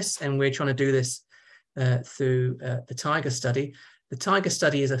about this, and we're trying to do this through the TIGER study. The TIGER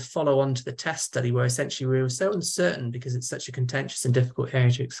study is a follow-on to the TEST study, where essentially we were so uncertain, because it's such a contentious and difficult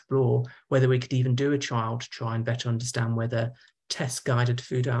area to explore, whether we could even do a trial to try and better understand whether test-guided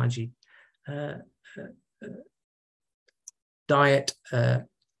food allergy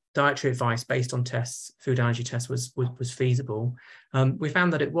dietary advice based on tests, food allergy tests, was feasible. We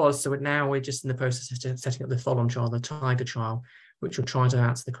found that it was, so now we're just in the process of setting up the follow-on trial, the TIGER trial, which will try to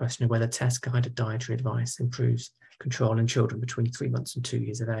answer the question of whether test-guided dietary advice improves control in children between 3 months and 2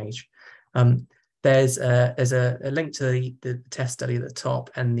 years of age. There's a link to the test study at the top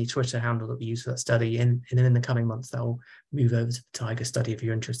and the Twitter handle that we use for that study, and in the coming months they'll move over to the TIGER study if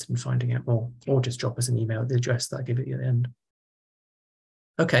you're interested in finding out more, or just drop us an email at the address that I give at the end.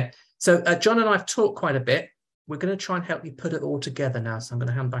 Okay, so John and I have talked quite a bit. We're going to try and help you put it all together now, so I'm going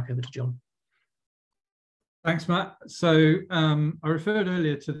to hand back over to John. Thanks, Matt. So I referred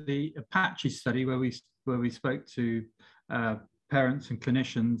earlier to the Apache study where we spoke to parents and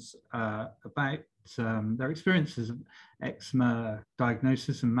clinicians about their experiences of eczema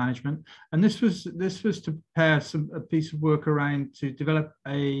diagnosis and management, and this was to prepare a piece of work around to develop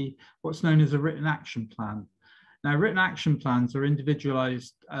what's known as a written action plan. Now, written action plans are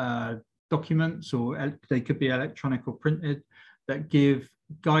individualized documents, or they could be electronic or printed, that give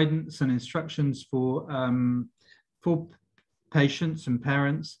guidance and instructions for patients and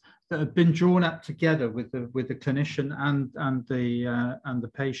parents that have been drawn up together with the clinician and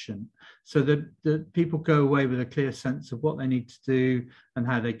the patient, so that people go away with a clear sense of what they need to do and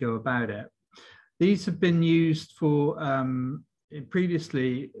how they go about it. These have been used for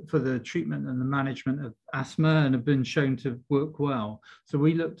previously for the treatment and the management of asthma, and have been shown to work well. So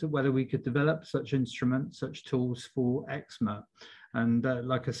we looked at whether we could develop such instruments, such tools for eczema. And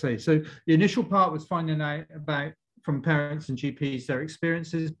like I say, so the initial part was finding out about, from parents and GPs, their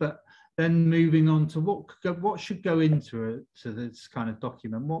experiences, but then moving on to what should go into this kind of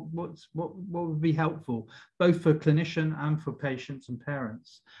document, what would be helpful both for clinician and for patients and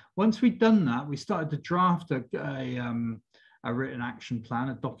parents. Once we'd done that, we started to draft a written action plan,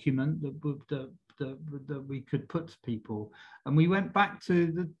 a document that we could put to people, and we went back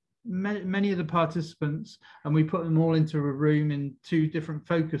to many of the participants, and we put them all into a room in 2 different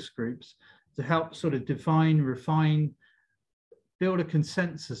focus groups to help sort of define, refine, build a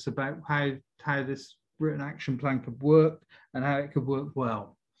consensus about how this written action plan could work and how it could work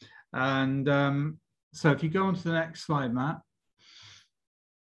well. And so if you go on to the next slide, Matt.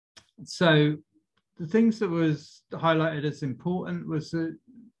 So the things that was highlighted as important was that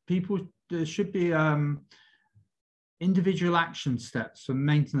there should be individual action steps for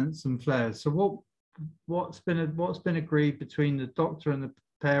maintenance and flares. So what's been agreed between the doctor and the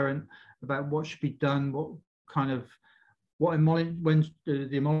parent about what should be done, what emollient, when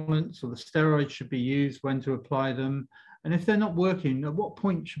the emollients or the steroids should be used, when to apply them, and if they're not working, at what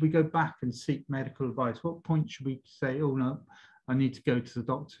point should we go back and seek medical advice? What point should we say, oh no, I need to go to the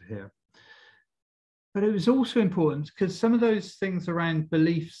doctor here? But it was also important because some of those things around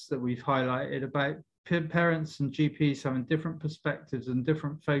beliefs that we've highlighted about parents and GPs having different perspectives and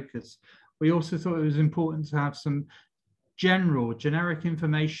different focus, we also thought it was important to have some generic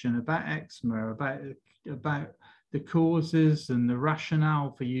information about eczema, about the causes and the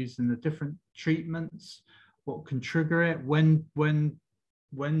rationale for using the different treatments, what can trigger it, when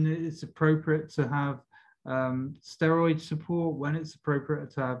it's appropriate to have steroid support, when it's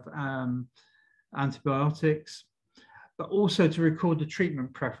appropriate to have antibiotics, but also to record the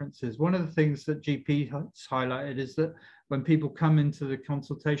treatment preferences. One of the things that GP has highlighted is that when people come into the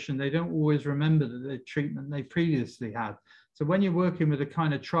consultation, they don't always remember the treatment they previously had. So when you're working with a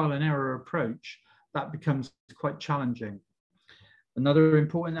kind of trial and error approach, that becomes quite challenging. Another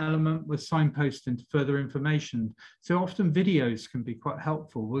important element was signposting to further information. So often videos can be quite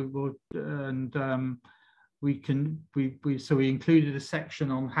helpful. We included a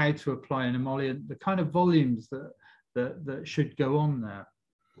section on how to apply an emollient, the kind of volumes that should go on there.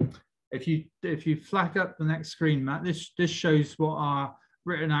 If you flag up the next screen, Matt, this shows what our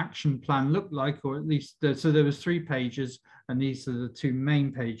written action plan looked like, or at least so there was 3 pages, and these are the 2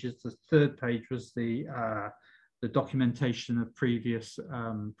 main pages. The third page was the documentation of previous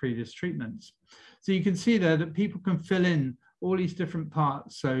treatments. So you can see there that people can fill in all these different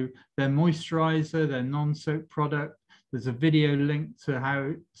parts. So their moisturizer, their non-soap product. There's a video link to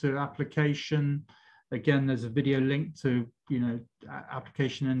application. Again, there's a video link to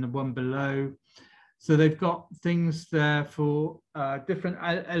application in the one below. So they've got things there for different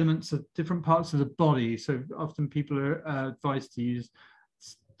elements of different parts of the body. So often people are advised to use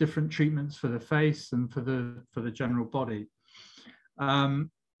different treatments for the face and for the general body.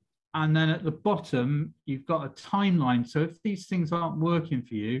 And then at the bottom, you've got a timeline. So if these things aren't working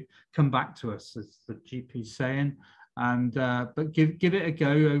for you, come back to us, as the GP's saying, and but give it a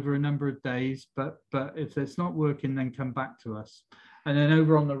go over a number of days. But if it's not working, then come back to us. And then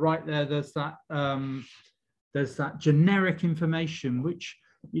over on the right there, there's that generic information, which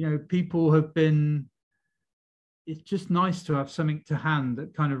people have been. It's just nice to have something to hand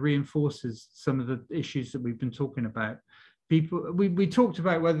that kind of reinforces some of the issues that we've been talking about. We talked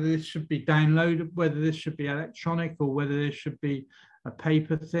about whether this should be downloaded, whether this should be electronic, or whether this should be a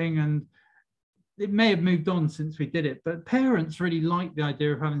paper thing. And it may have moved on since we did it, but parents really like the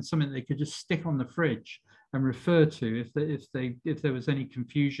idea of having something they could just stick on the fridge and refer to if there was any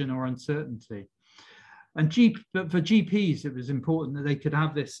confusion or uncertainty. But for GPs, it was important that they could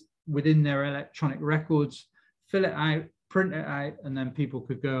have this within their electronic records, fill it out, print it out, and then people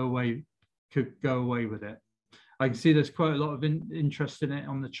could go away with it. I can see there's quite a lot of interest in it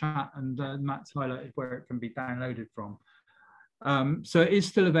on the chat, and Matt's highlighted where it can be downloaded from. So it is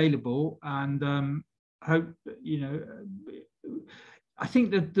still available, and hope I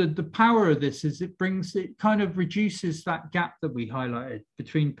think that the power of this is it kind of reduces that gap that we highlighted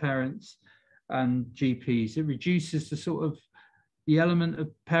between parents and GPs. It reduces the element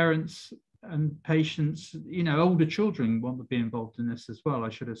of parents and patients, older children want to be involved in this as well, I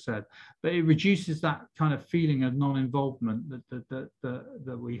should have said, but it reduces that kind of feeling of non-involvement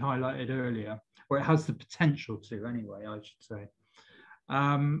that we highlighted earlier, or it has the potential to anyway, I should say.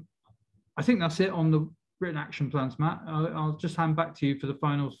 I think that's it on the written action plans, Matt. I'll just hand back to you for the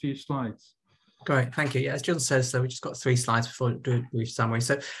final few slides. Great, thank you. Yeah, as John says, so we just got 3 slides before we do a brief summary.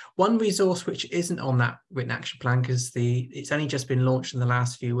 So one resource which isn't on that written action plan, because it's only just been launched in the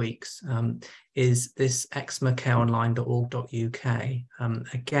last few weeks, is this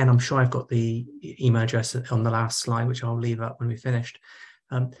eczemacareonline.org.uk. Again, I'm sure I've got the email address on the last slide, which I'll leave up when we're finished.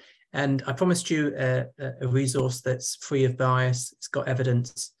 And I promised you a resource that's free of bias. It's got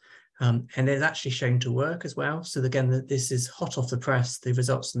evidence. And it's actually shown to work as well. So again, this is hot off the press. The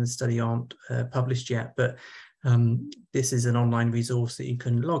results in the study aren't published yet, but this is an online resource that you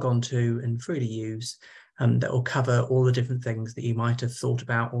can log on to and freely use. that will cover all the different things that you might have thought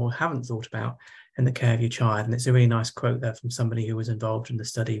about or haven't thought about in the care of your child. And it's a really nice quote there from somebody who was involved in the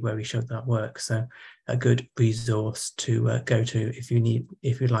study where we showed that work. So a good resource to go to if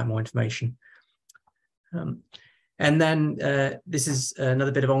you'd like more information. And then this is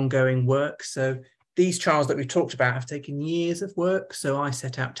another bit of ongoing work. So these trials that we've talked about have taken years of work. So I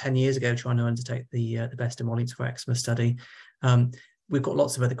set out 10 years ago trying to undertake the best emollients for eczema study. We've got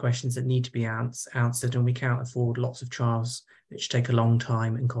lots of other questions that need to be answered, and we can't afford lots of trials which take a long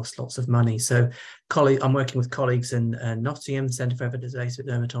time and cost lots of money. So I'm working with colleagues in Nottingham, Centre for Evidence-Based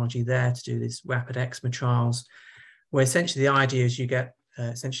Dermatology there to do this rapid eczema trials, where essentially the idea is you get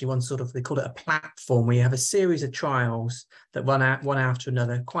essentially one sort of, they call it a platform, where you have a series of trials that run out one after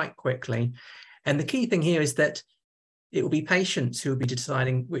another quite quickly. And the key thing here is that it will be patients who will be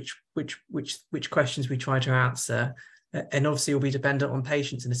deciding which questions we try to answer. And obviously it will be dependent on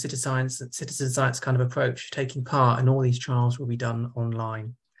patients in a citizen science kind of approach taking part, and all these trials will be done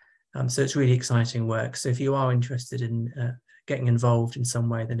online. So it's really exciting work. So if you are interested in getting involved in some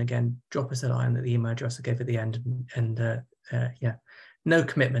way, then again, drop us a line at the email address I gave at the end, and yeah, no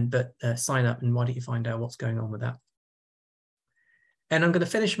commitment, but sign up, and why don't you find out what's going on with that. And I'm going to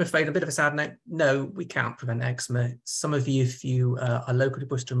finish, I'm afraid, a bit of a sad note. No, we can't prevent eczema. Some of you, if you are local to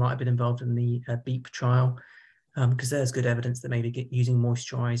Bristol, might have been involved in the BEEP trial, because there's good evidence that maybe using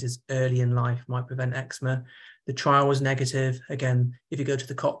moisturizers early in life might prevent eczema. The trial was negative. Again, if you go to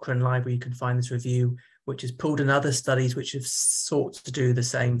the Cochrane Library, you can find this review, which has pulled in other studies which have sought to do the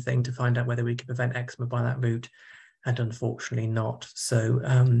same thing to find out whether we can prevent eczema by that route, and unfortunately not. So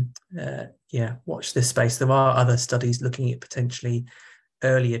yeah, watch this space. There are other studies looking at potentially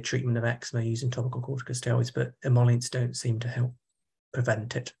earlier treatment of eczema using topical corticosteroids, but emollients don't seem to help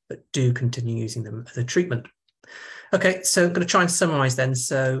prevent it, but do continue using them as a treatment. Okay, so I'm going to try and summarize then.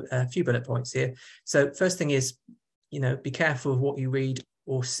 So a few bullet points here. So first thing is, be careful of what you read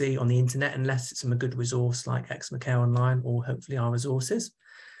or see on the internet, unless it's from a good resource like Eczema Care Online or hopefully our resources.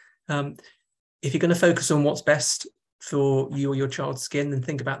 If you're going to focus on what's best for you or your child's skin, then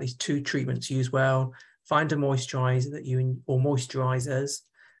think about these two treatments used well. Find a moisturizer that or moisturizers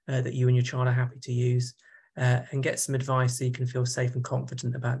that you and your child are happy to use, and get some advice so you can feel safe and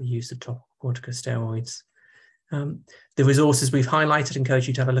confident about the use of topical corticosteroids. The resources we've highlighted, encourage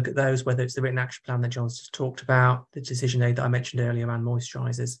you to have a look at those, whether it's the written action plan that John's just talked about, the decision aid that I mentioned earlier around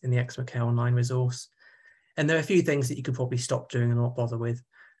moisturizers in the Eczema Care Online resource. And there are a few things that you can probably stop doing and not bother with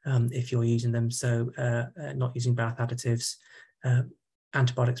if you're using them. So not using bath additives.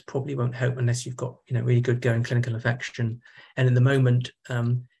 Antibiotics probably won't help unless you've got really good going clinical infection. And in the moment,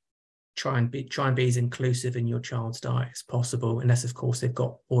 try and be as inclusive in your child's diet as possible, unless of course they've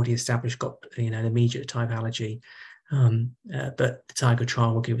already established an immediate type allergy. But the Tiger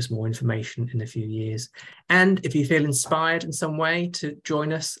trial will give us more information in a few years. And if you feel inspired in some way to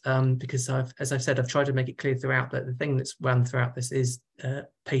join us, because as I've said, I've tried to make it clear throughout that the thing that's run throughout this is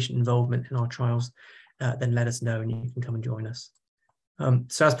patient involvement in our trials, then let us know and you can come and join us.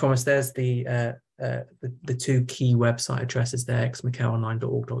 So as promised, there's the two key website addresses there,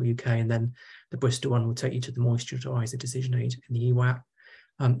 eczemacareonline.org.uk, and then the Bristol one will take you to the moisturiser decision aid in the EWAP.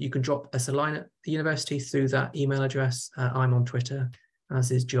 You can drop us a line at the university through that email address. I'm on Twitter, as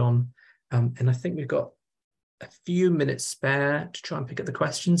is John. And I think we've got a few minutes spare to try and pick up the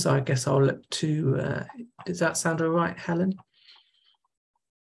questions. So I guess I'll look to, does that sound all right, Helen?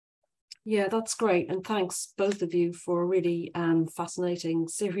 Yeah, that's great. And thanks both of you for a really fascinating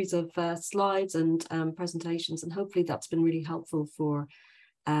series of slides and presentations. And hopefully that's been really helpful for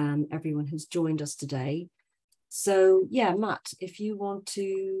everyone who's joined us today. So yeah, Matt, if you want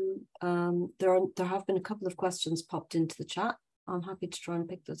to, there have been a couple of questions popped into the chat. I'm happy to try and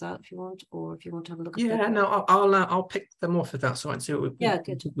pick those out if you want, or if you want to have a look at them. Yeah, no, I'll pick them off if that's all right. So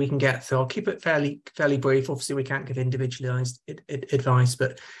we can get through. I'll keep it fairly brief. Obviously, we can't give individualized advice,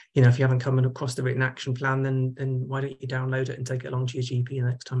 but if you haven't come across the written action plan, then why don't you download it and take it along to your GP the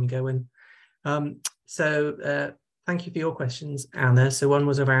next time you go in. Thank you for your questions, Anna. So one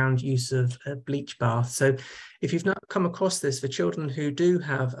was around use of bleach bath. So if you've not come across this, for children who do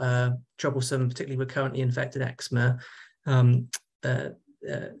have troublesome, particularly recurrently infected eczema,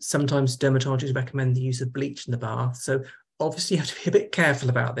 sometimes dermatologists recommend the use of bleach in the bath. So obviously you have to be a bit careful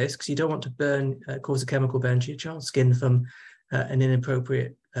about this, because you don't want to cause a chemical burn to your child's skin from an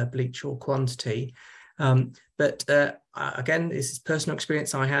inappropriate bleach or quantity. But again, this is personal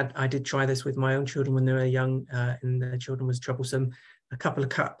experience I did try this with my own children when they were young, and their children was troublesome. A couple of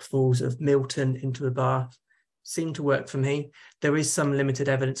cupfuls of Milton into a bath seemed to work for me. There is some limited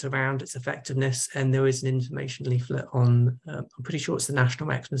evidence around its effectiveness, and there is an information leaflet on, I'm pretty sure it's the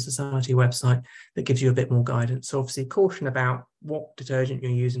National Eczema Society website, that gives you a bit more guidance. So obviously caution about what detergent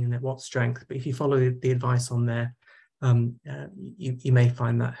you're using and at what strength, but if you follow the advice on there, you may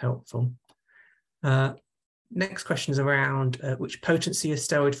find that helpful. Next question is around which potency is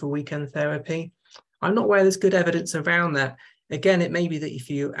steroid for weekend therapy. I'm not aware there's good evidence around that. Again, it may be that if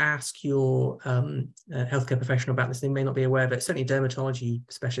you ask your healthcare professional about this, they may not be aware of it. Certainly dermatology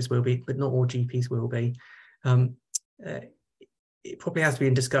specialists will be, but not all GPs will be. It probably has to be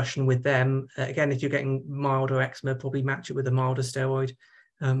in discussion with them. Again, if you're getting milder eczema, probably match it with a milder steroid.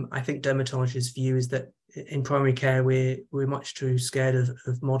 I think dermatologists' view is that in primary care, we're much too scared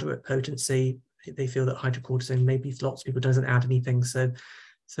of moderate potency. They feel that hydrocortisone, maybe for lots of people, doesn't add anything. So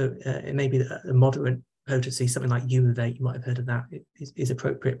it may be that a moderate potency, something like Humavate, you might have heard of that, is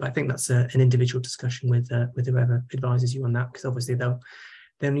appropriate. But I think that's an individual discussion with whoever advises you on that, because obviously they'll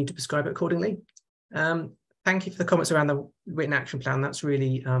need to prescribe it accordingly. Thank you for the comments around the written action plan. That's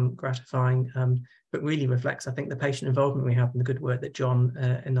really gratifying, but really reflects, I think, the patient involvement we have and the good work that John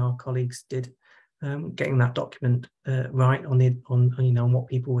and our colleagues did, getting that document right on what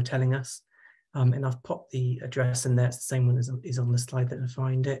people were telling us. And I've popped the address in there. It's the same one as is on the slide that I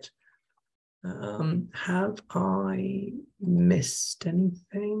find it. Have I missed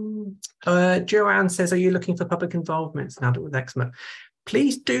anything? Joanne says, are you looking for public involvement in adult with eczema?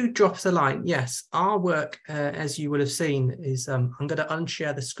 Please do drop us a line. Yes, our work, as you will have seen, is I'm going to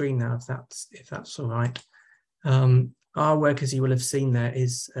unshare the screen now, if that's all right. Our work, as you will have seen there,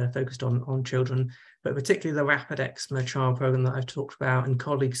 is focused on children, but particularly the Rapid Eczema Trial Programme that I've talked about, and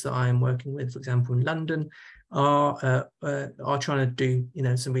colleagues that I am working with, for example, in London, are trying to do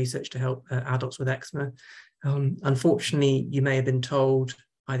some research to help adults with eczema. Unfortunately, you may have been told,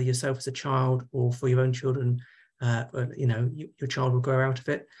 either yourself as a child or for your own children, your child will grow out of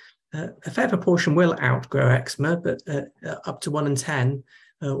it. A fair proportion will outgrow eczema, but up to 1 in 10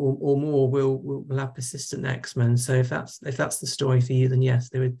 or more will have persistent eczema. And so if that's the story for you, then yes,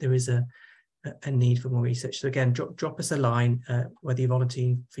 there is a need for more research. So again, drop us a line, whether you're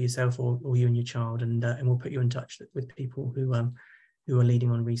volunteering for yourself or you and your child, and we'll put you in touch with people who are leading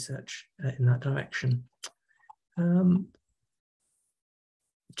on research in that direction.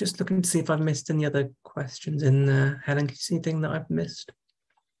 Just looking to see if I've missed any other questions in there. Helen, can you see anything that I've missed?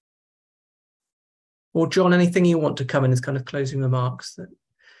 Or John, anything you want to come in as kind of closing remarks?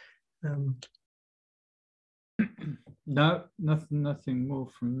 No, nothing more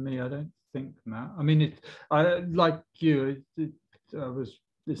from me, I don't think, Matt. I mean, like you,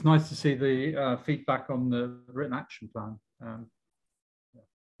 it's nice to see the feedback on the written action plan.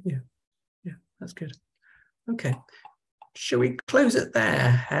 Yeah, that's good. Okay. Shall we close it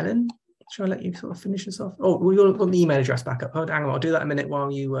there, Helen? Shall I let you sort of finish this off? Oh, we want the email address back up. Hold on, I'll do that in a minute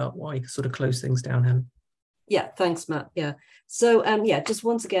while you sort of close things down, Helen. Yeah, thanks, Matt. Yeah. So just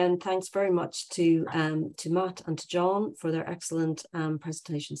once again, thanks very much to Matt and to John for their excellent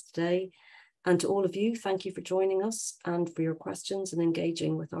presentations today. And to all of you, thank you for joining us and for your questions and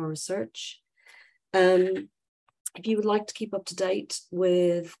engaging with our research. If you would like to keep up to date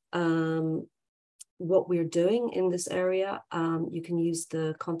with what we're doing in this area, you can use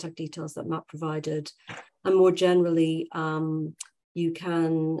the contact details that Matt provided. And more generally, you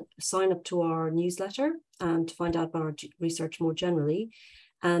can sign up to our newsletter to find out about our research more generally.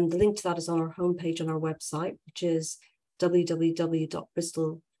 And the link to that is on our homepage on our website, which is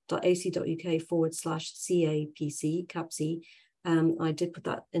www.bristol.ac.uk/CAPC, CAPC. I did put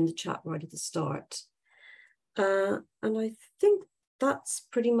that in the chat right at the start. And I think that's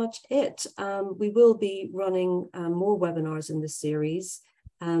pretty much it. We will be running more webinars in this series,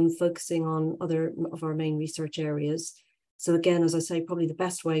 focusing on other of our main research areas. So again, as I say, probably the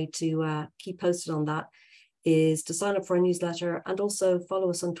best way to keep posted on that is to sign up for our newsletter, and also follow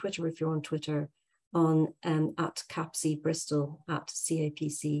us on Twitter if you're on Twitter, on at CAPC Bristol, at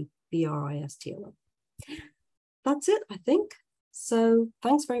CAPC BRISTL. That's it, I think. So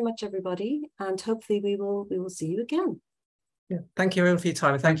thanks very much, everybody, and hopefully we will see you again. Yeah, thank you everyone for your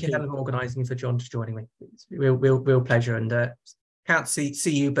time, and thank you, Helen, for organising, for John just joining me. It's a real pleasure, and can't see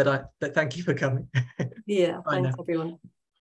you, but thank you for coming. Yeah, thanks everyone.